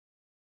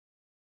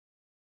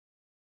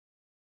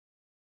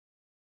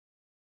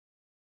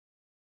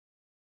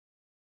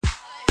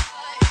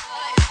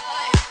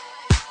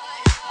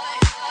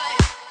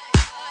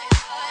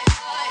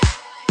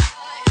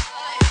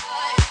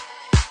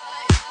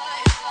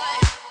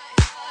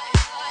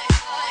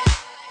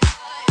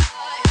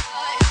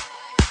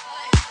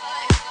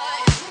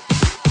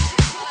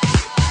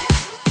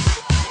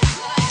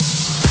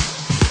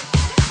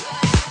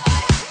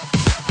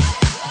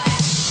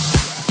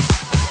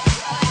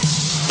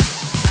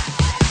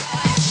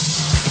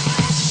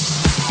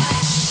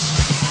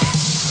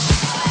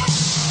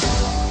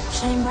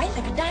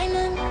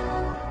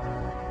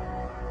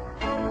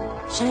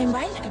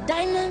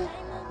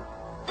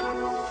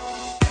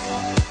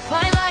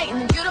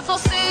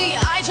see,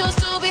 I chose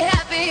to be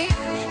happy.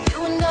 You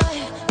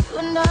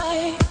and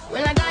I,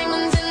 we're like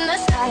diamonds in the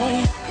sky.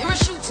 You're a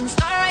shooting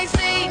star, I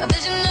see, a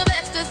vision of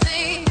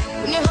ecstasy.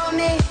 When you hold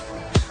me,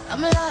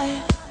 I'm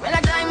alive. We're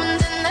like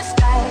diamonds in the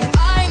sky.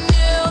 I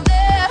knew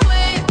that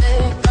we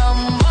would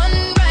come one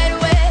right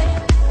away.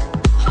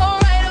 Oh,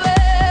 right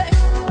away.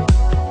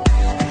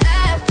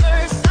 At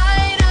first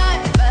sight, I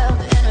felt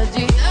the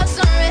energy of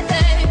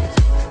something.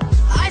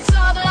 I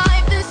saw the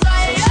life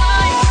inside. So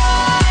shine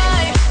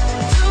bright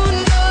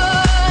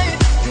tonight.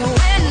 You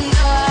and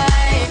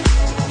I,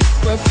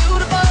 we're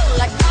beautiful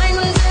like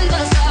diamonds in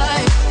the sky.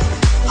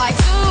 Eye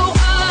to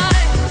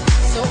eye,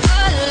 so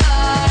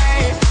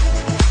alive.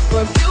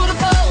 We're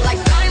beautiful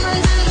like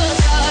diamonds in the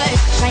sky.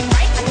 Shine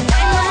bright like a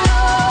diamond.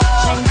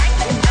 Shine bright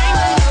like a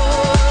diamond.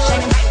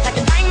 Shine bright like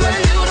a diamond. We're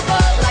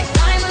beautiful like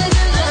diamonds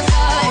in the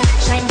sky.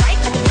 Shine bright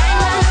like a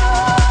diamond.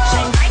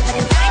 Shine bright like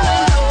a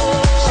diamond.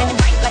 Shine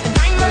bright like a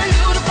diamond. We're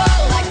beautiful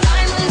like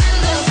diamonds in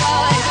the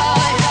sky.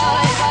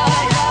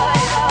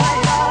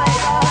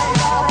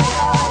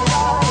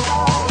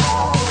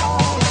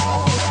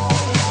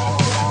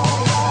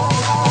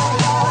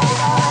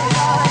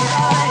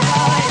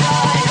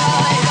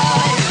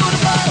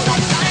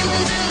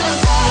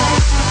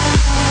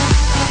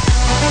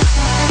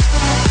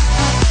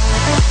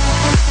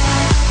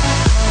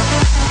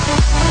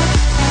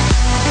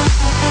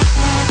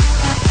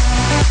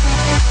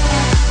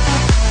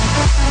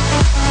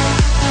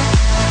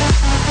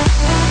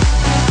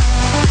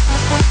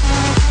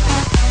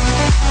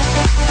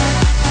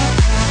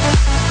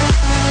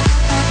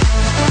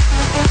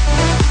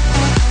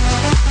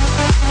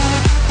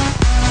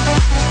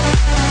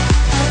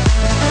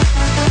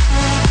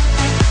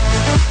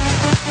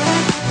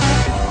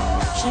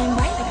 Shine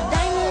bright like a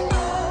diamond.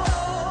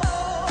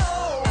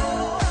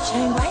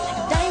 Shine bright like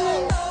a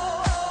diamond.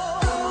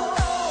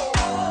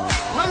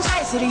 One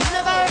side to the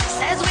universe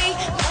as we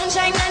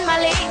moonshine and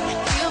Mali.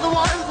 Feel the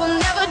warmth, will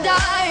never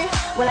die.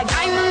 We're like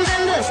diamonds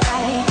in the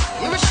sky.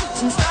 You're a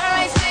shooting star,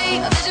 I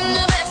see, a vision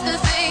of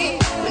ecstasy.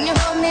 When you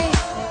hold me,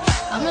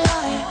 I'm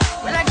alive.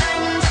 We're like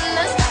diamonds in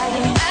the sky.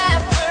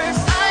 At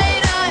first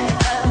sight, I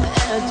felt the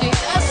energy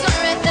of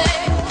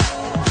something.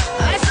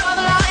 I saw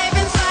the life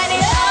inside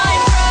it.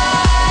 Shine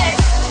bright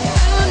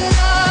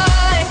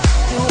tonight.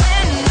 You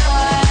and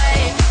I,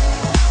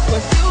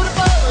 we're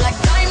beautiful like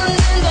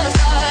diamonds in the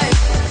sky.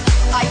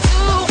 Eye to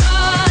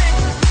eye,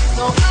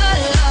 so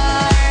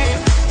alive.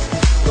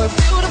 We're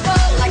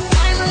beautiful like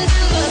diamonds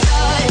in the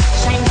sky.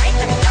 Shine bright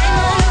like a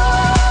diamond.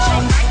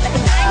 Shine bright like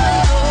a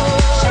diamond.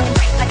 Shine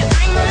bright like a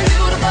diamond. We're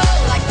beautiful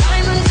like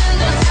diamonds in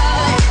the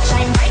sky.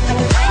 Shine bright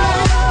like a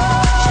diamond.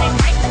 Shine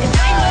bright like a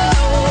diamond.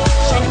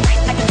 Shine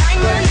bright like a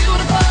diamond. We're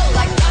beautiful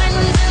like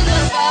diamonds in the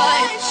sky.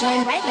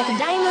 Shine bright like a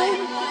diamond.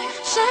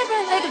 Shine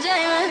bright like a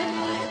diamond.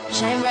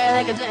 Shine bright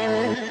like a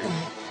diamond.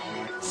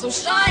 So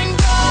shine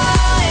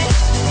bright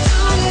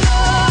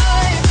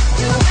tonight.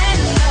 You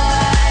and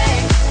I,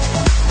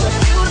 we're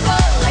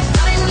beautiful like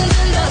diamonds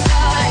in the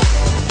sky.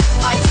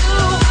 Eye to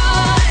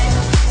eye,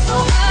 so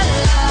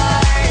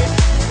alive.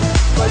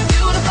 We're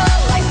beautiful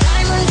like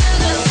diamonds in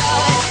the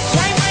sky.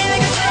 Shine bright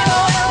like a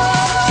diamond.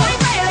 Shine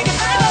bright like a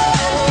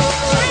diamond.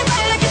 Shine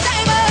bright like a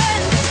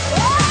diamond.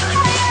 Oh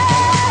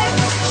yeah.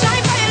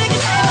 Shine bright like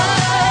a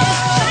diamond.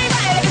 Shine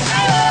bright like a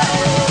diamond.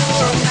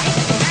 Shine bright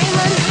like a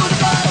diamond.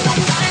 Beautiful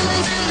like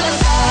diamonds in the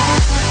sky.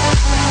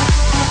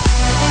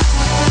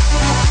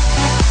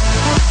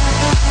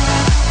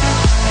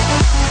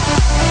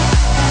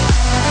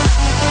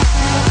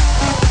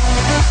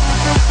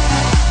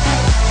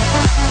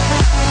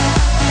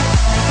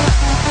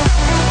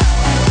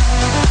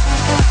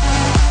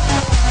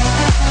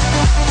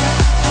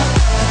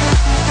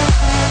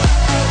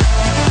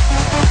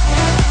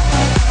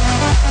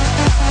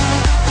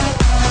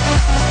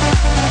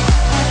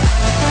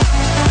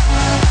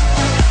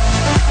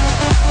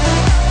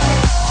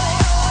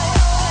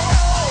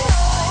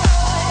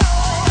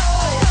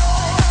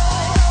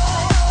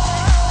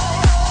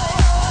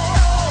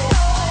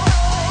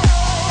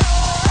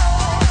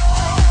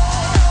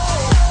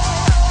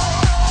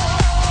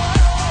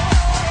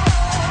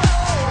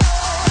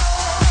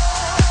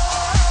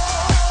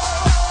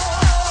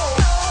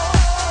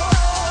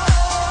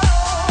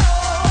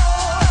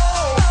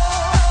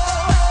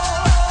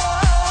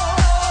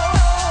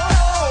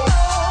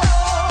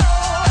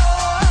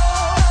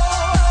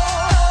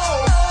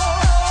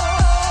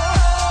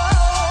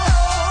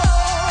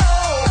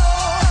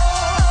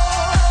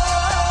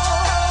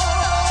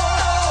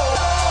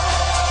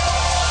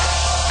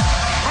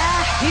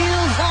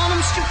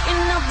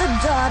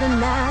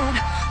 tonight.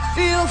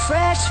 Feel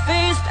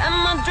fresh-faced and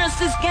my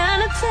dress is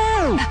kinda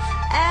tight.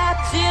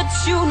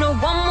 Attitude, no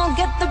one will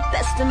get the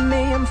best of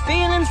me. I'm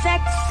feeling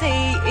sexy,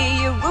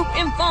 you're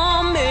rooting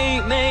for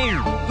me.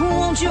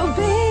 Won't you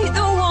be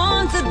the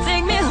one to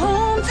take me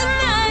home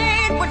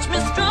tonight? Watch me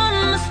strum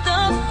my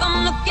stuff, I'm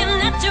looking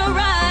at you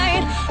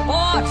right.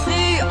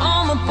 Party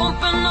on, I'm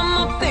pumping on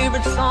my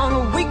favorite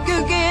song. We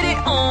could get it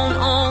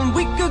on,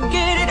 we could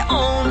get it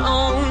on.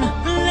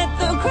 Let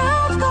the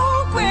crowd go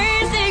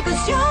crazy,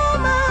 'cause you're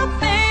my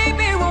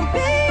baby, won't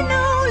be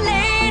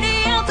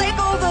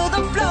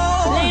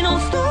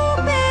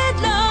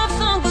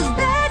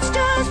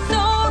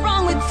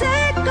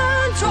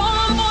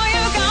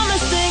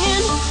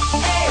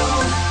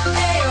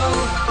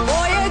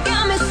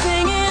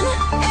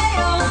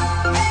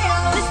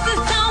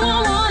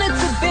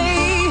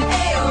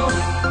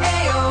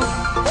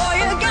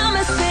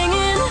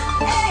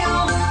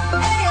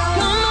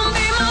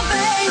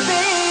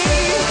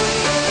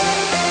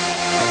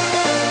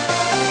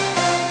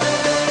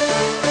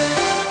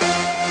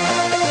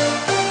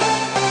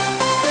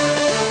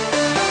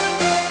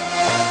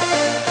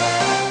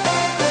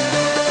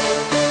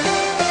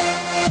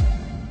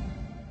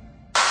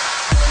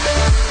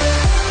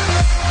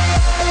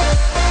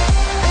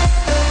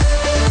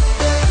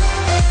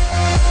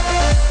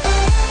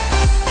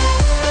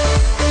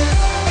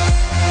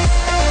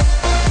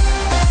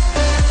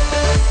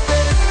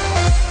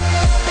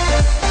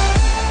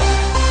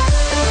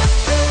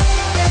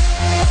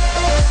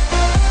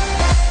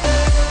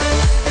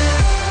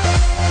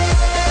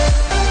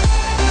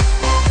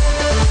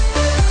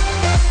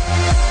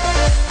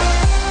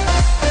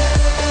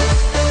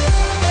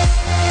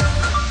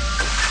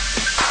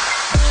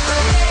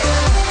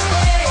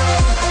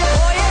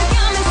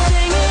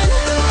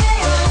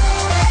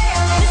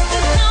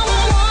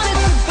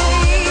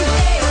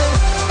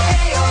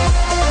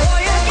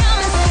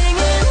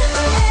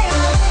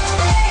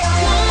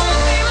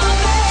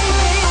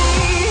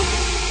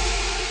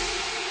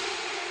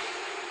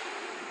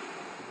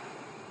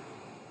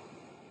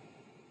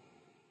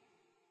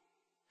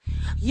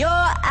Your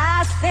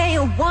eyes say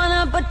you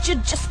wanna, but you're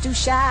just too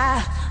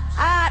shy.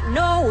 I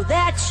know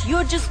that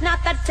you're just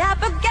not that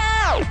type of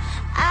girl.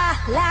 I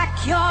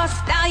like your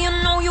style, you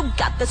know you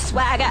got the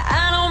swagger.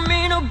 I don't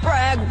mean to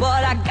brag,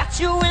 but I got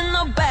you in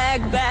the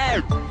bag.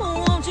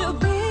 Won't you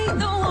be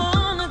the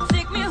one to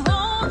take me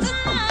home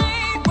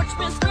tonight? Watch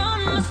me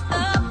scrum my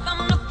stuff,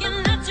 I'm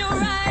looking at you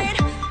right.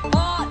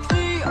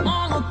 Party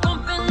on, we're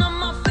bumping on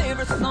my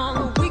favorite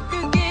song. We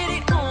could get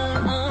it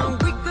on,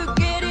 we could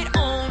get it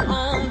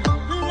on.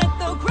 Let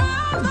the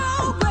crowd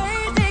go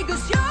crazy,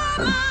 'cause you're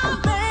my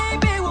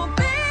baby. Won't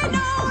be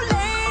no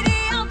lady,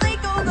 I'll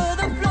take over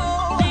the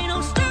floor. Ain't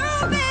no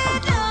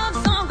stupid love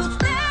song, 'cause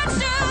that's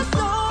just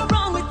so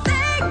wrong. We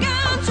take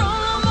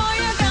control, boy,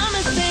 you got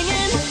me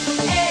singing.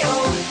 Hey,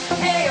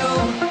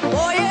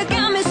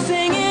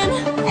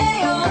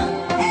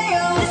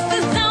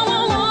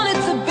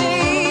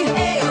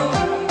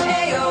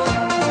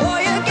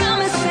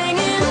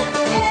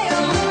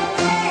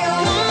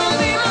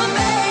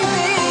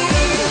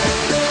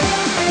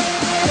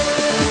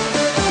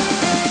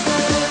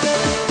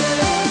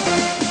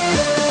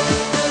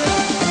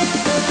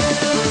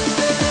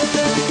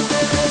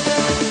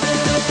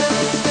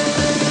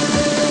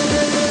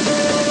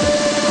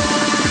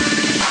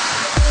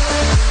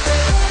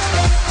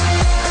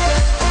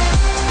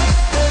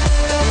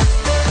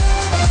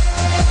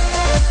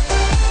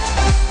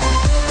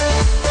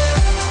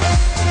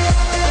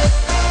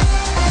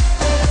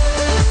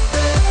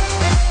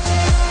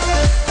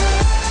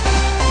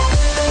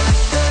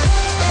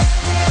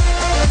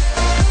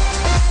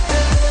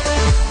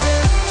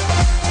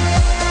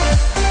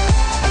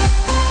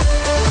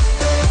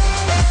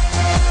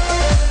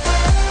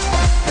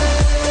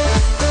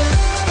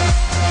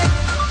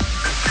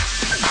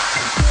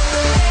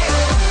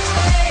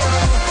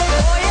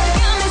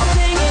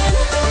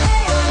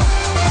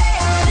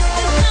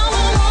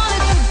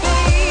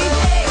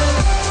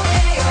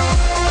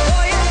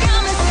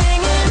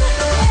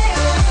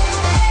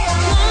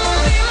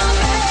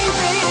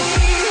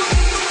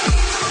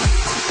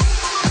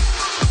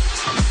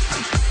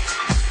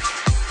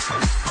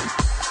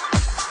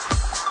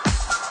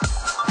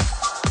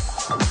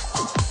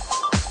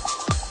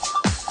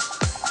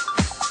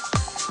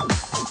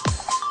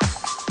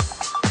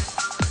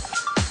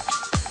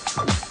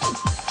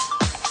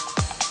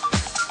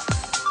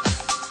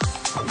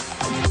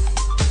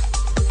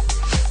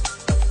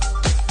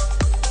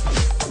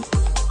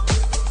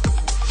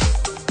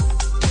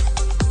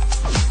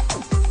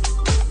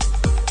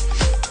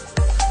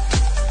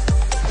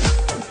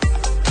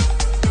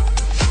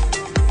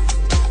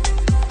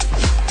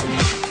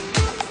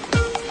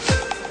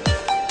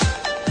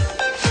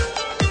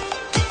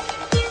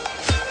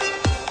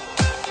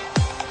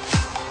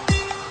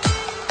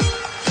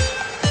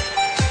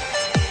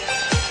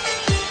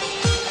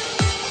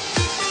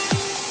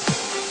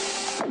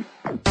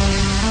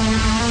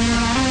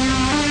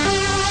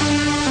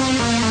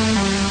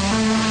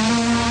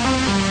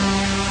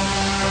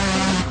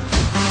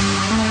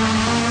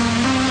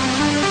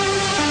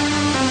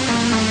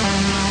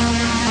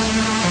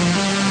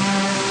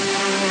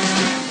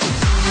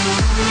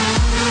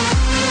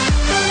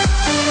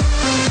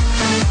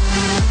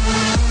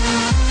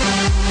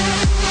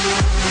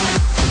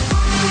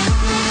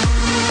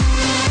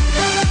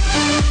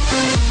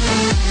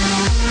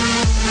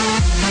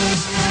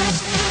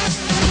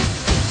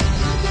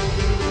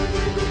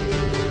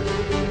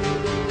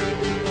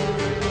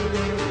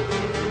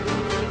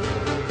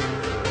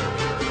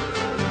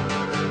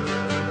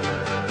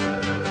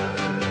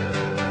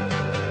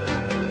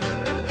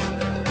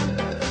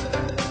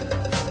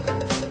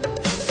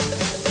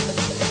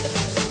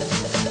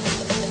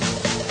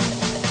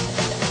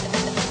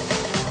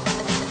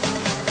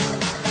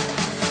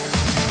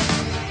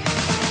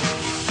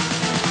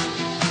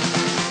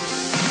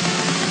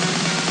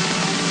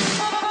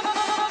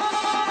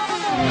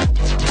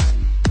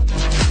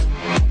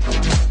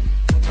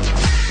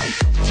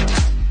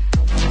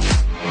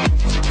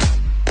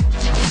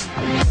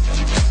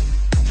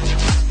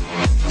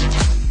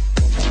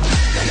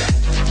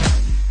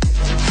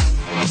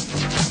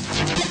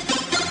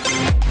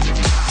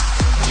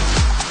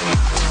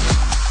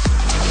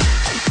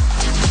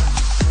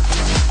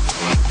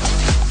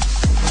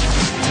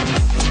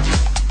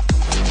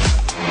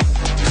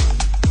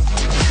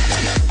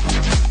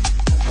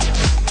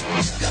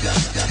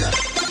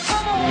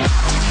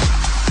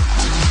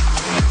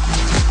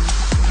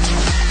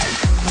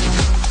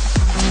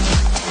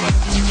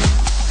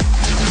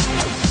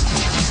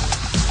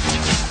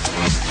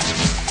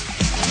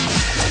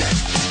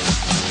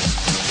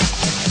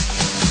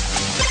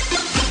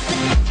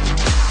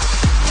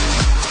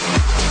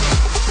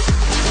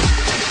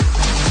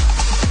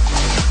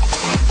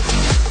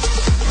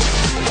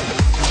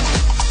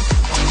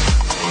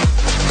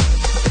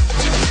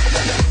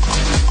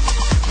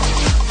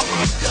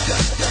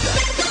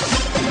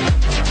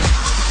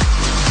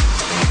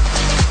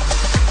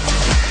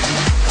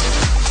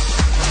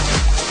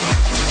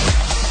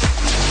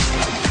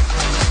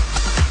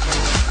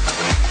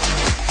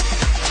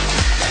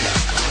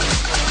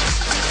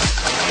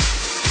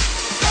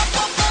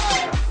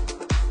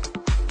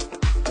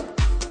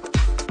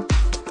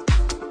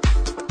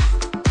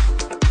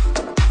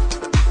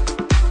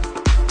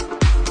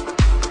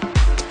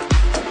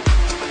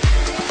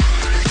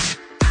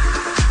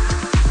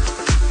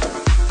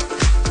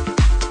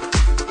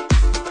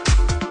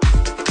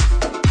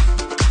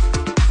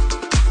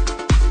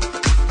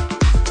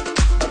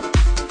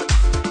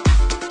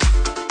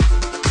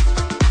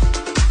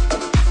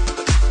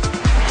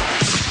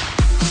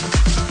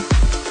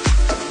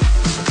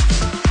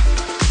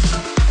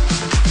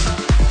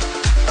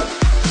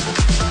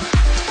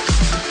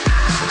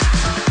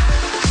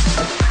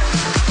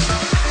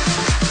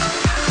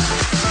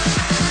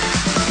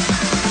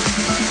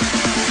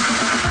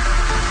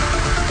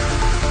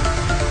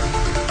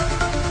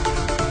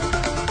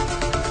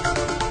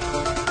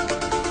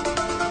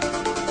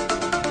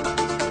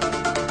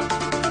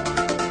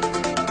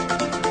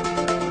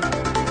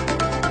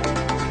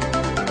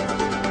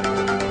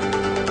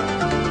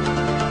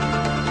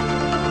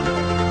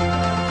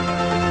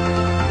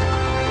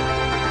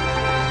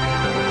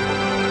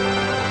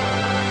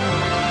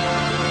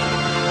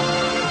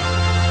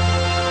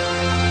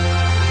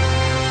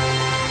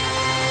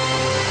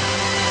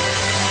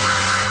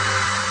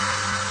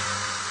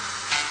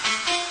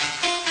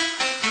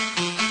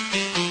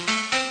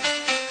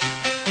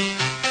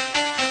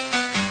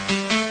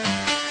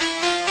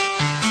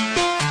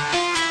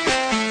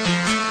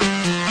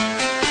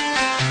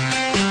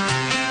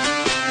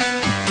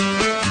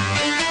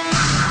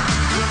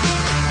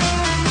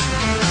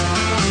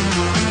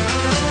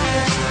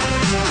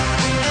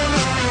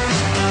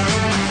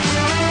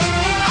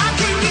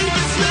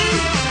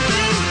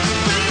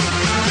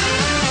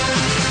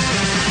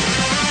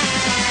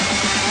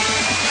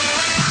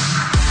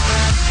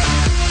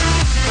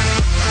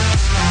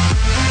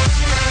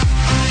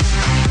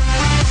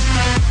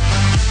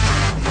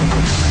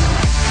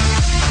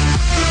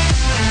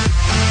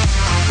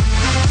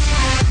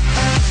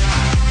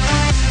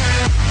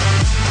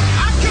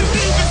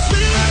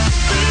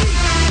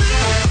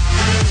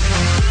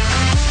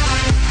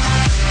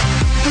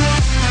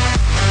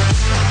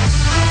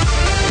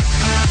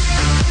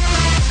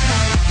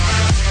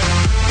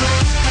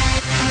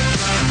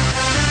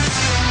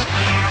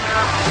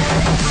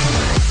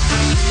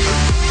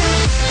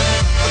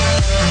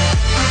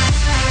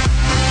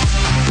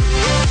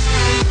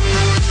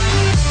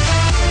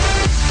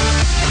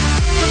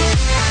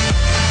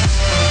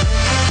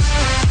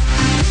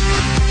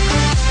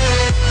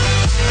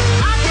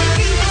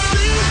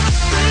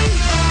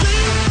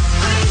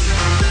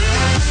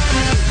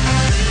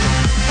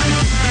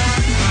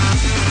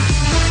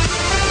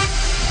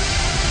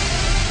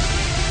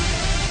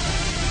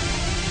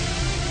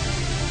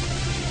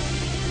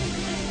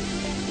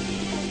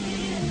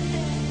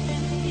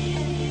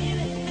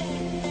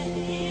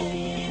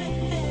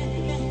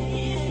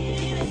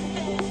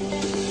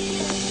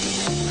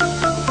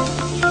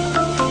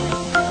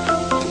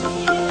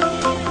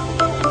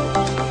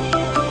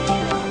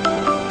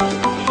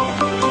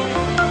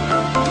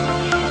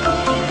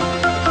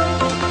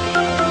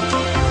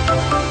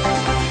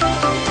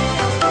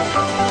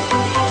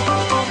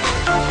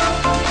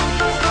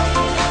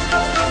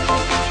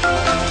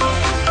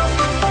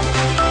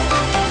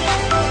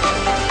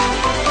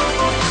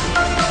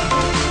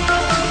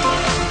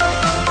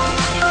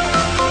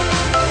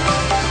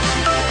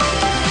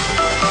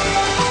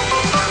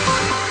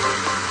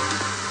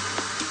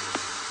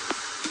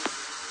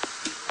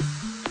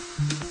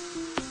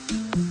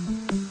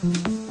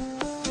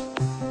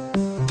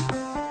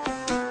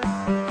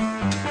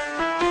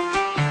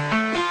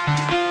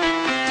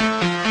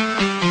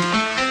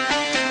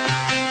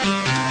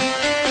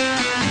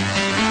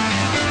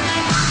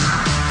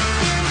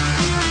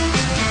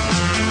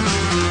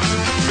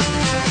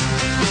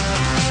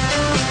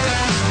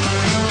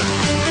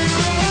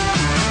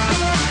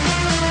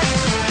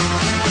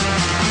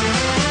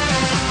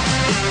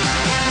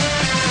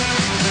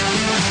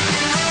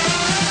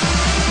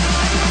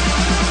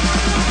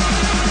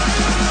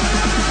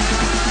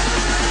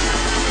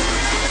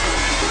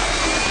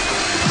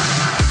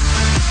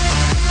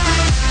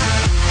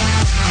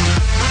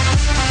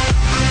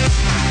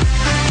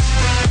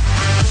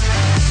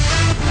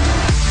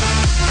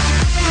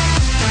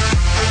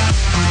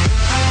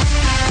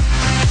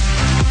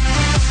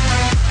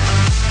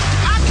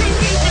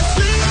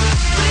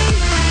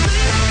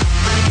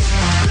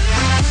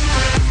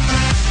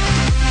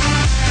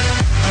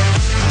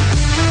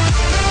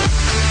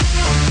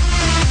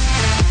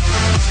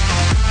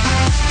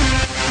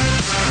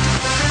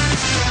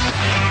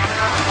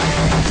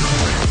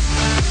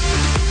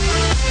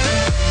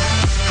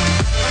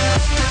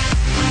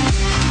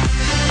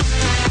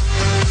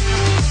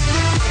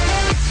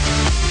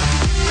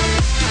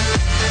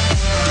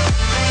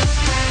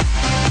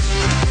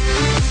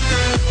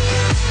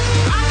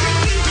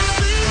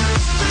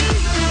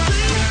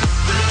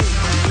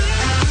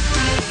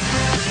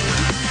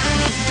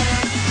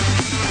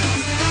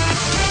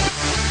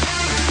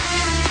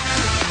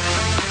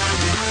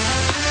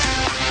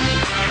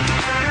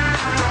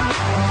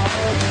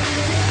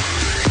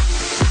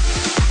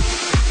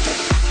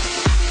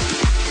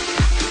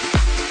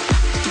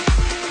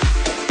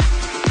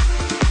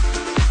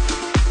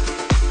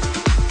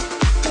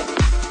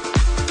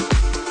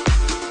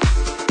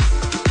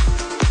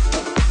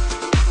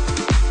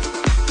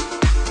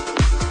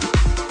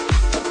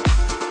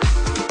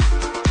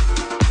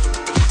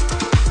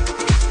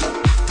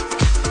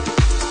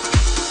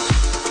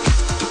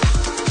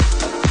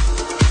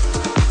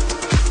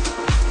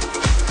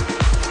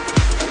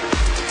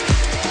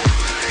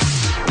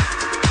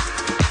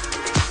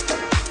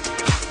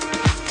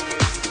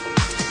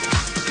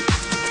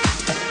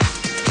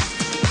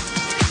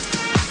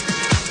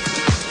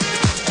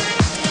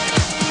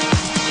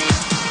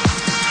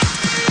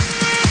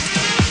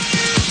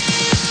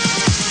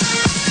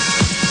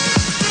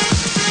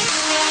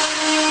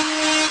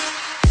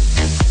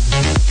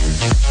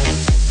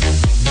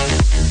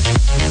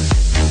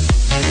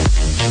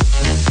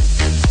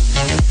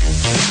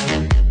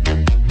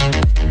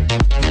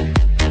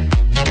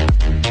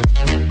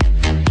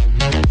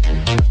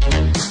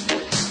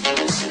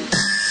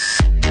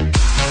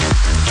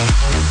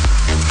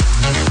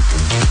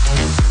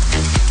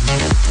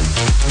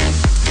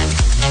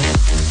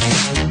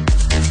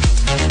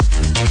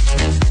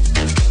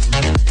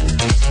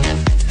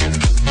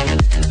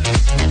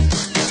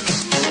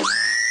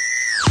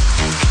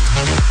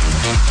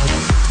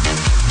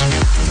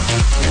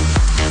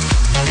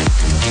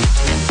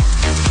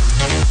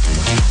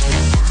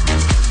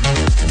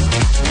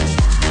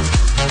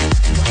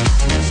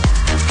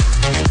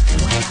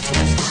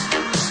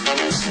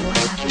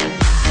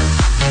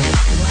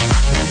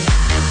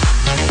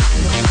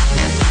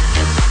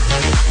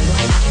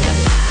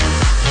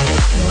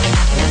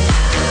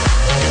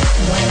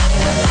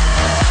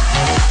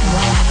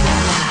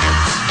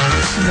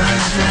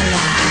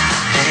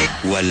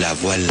 Voilà,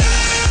 voilà.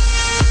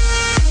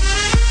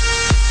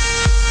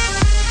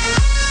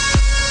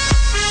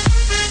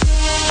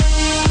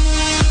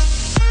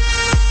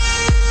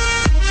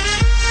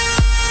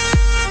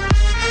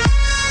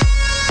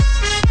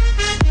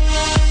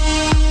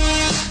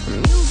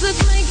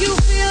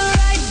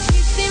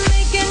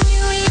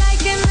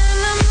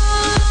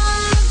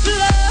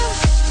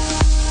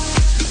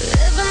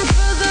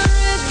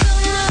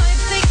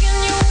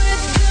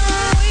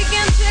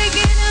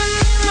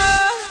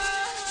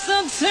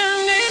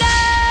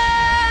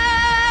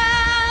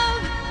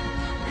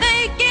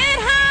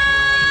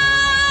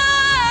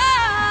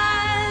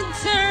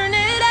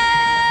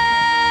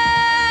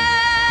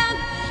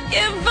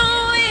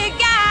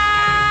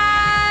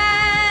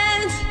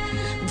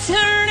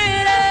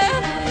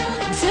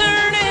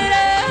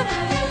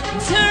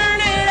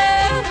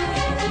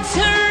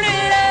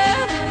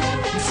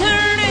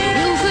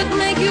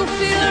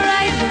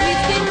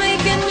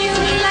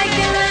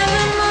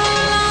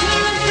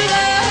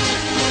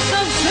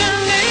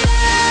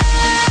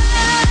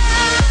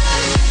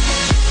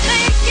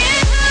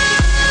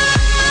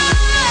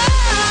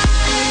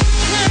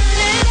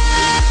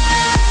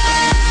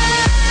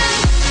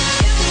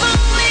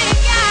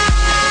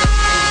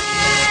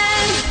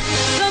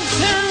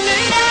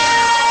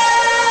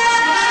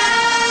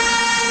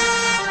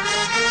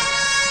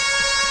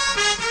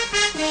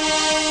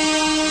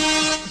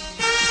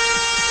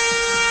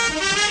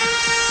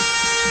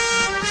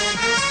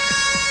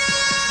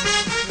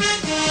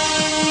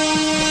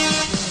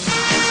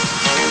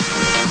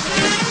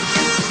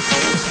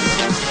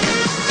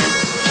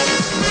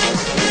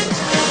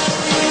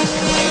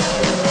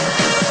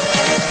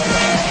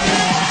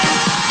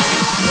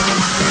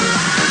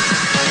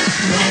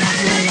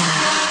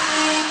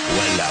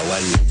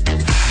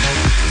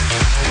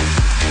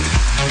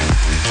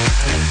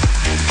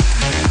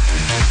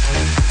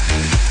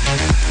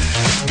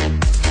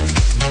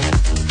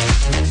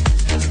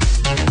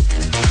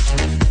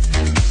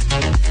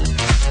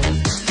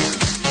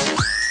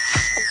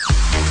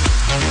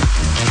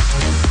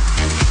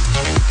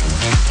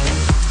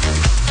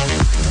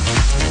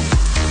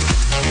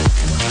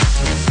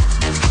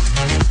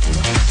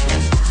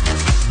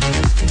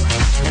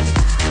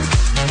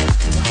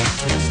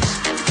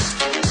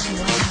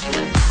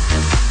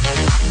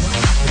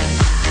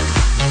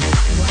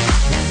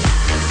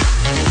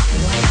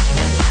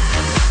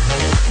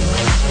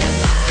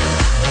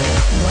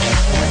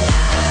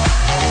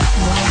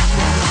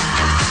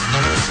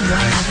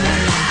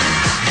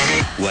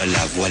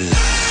 Voilà, voilà.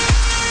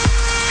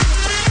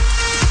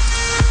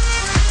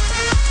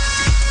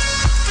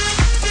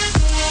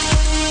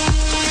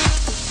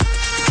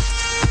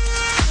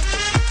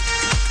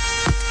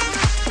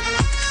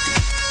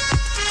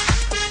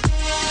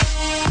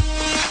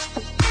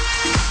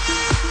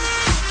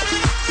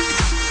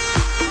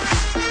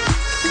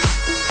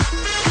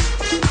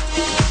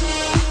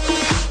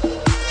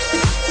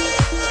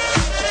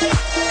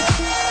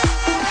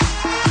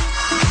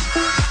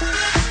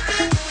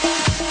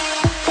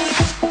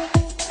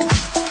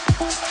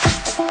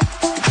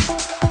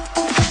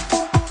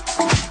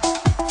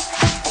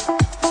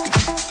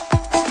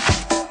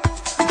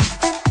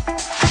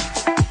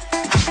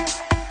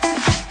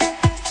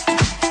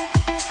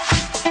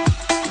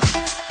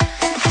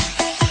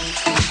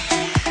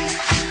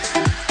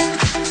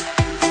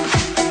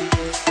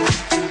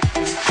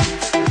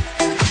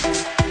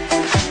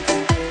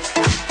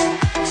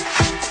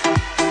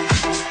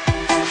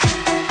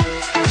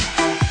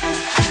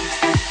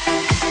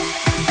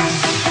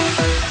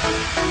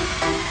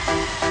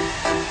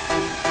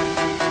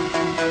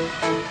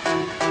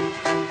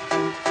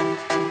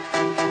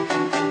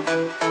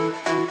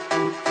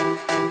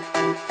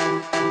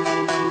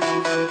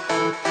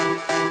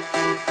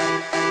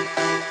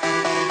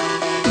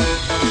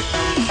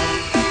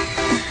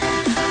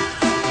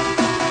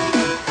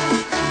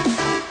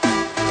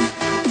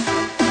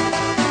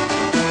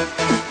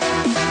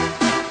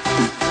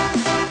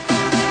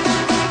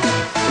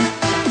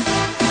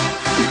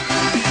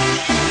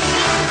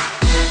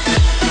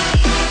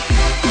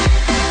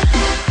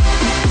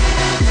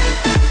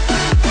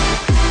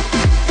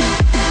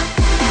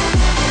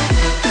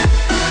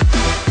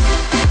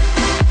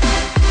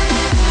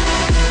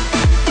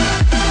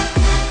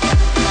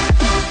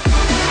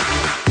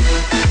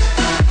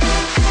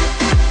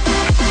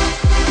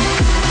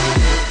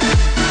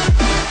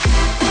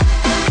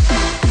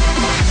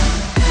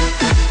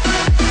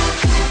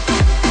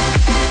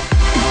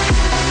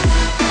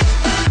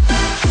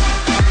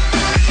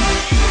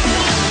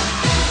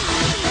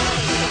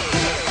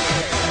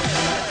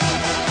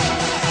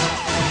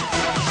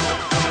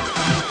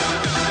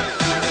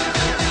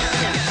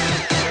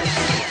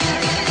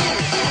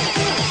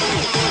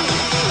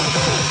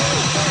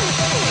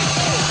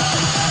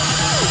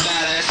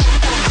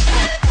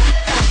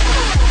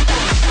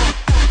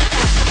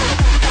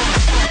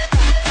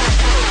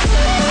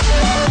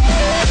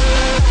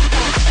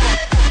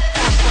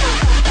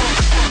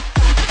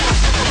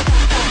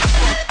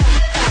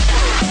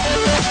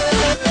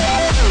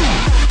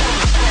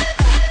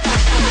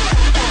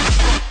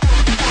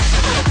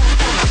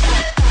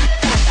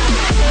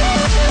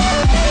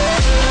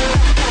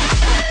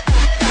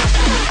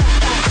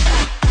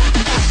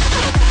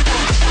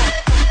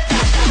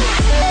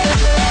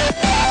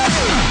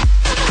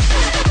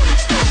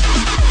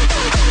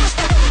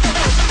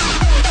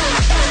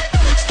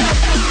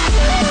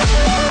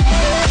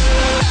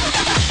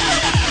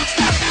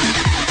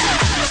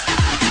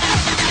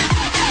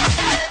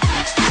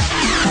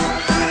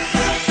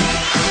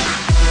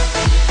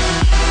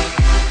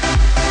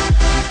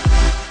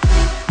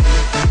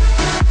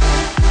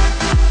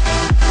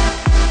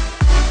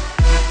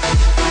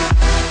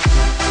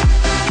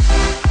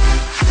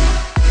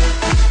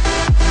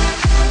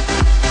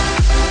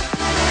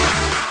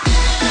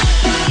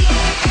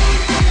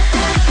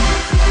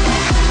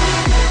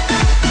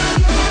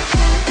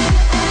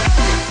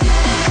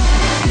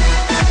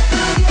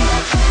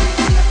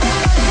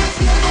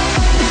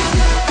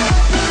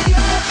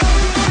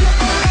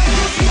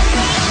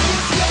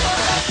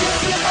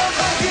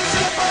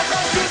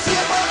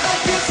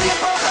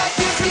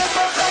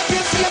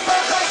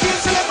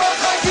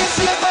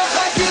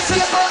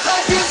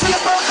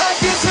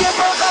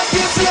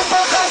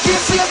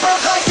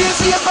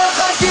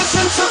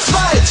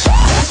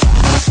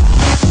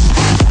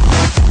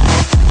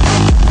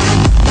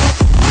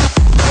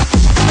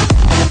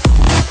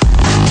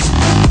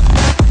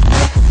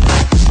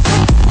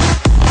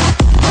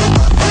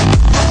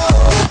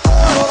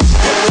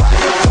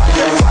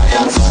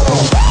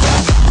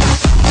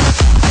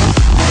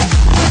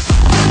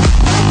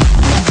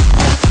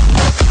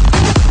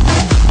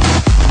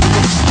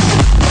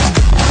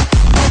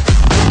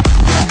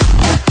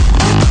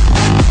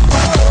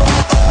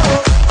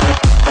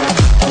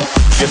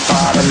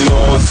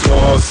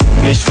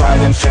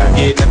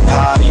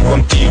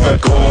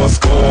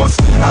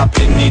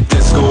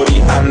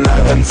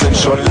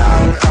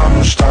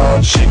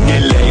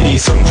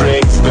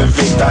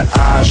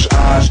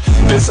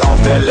 bis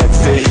auf der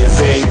letzte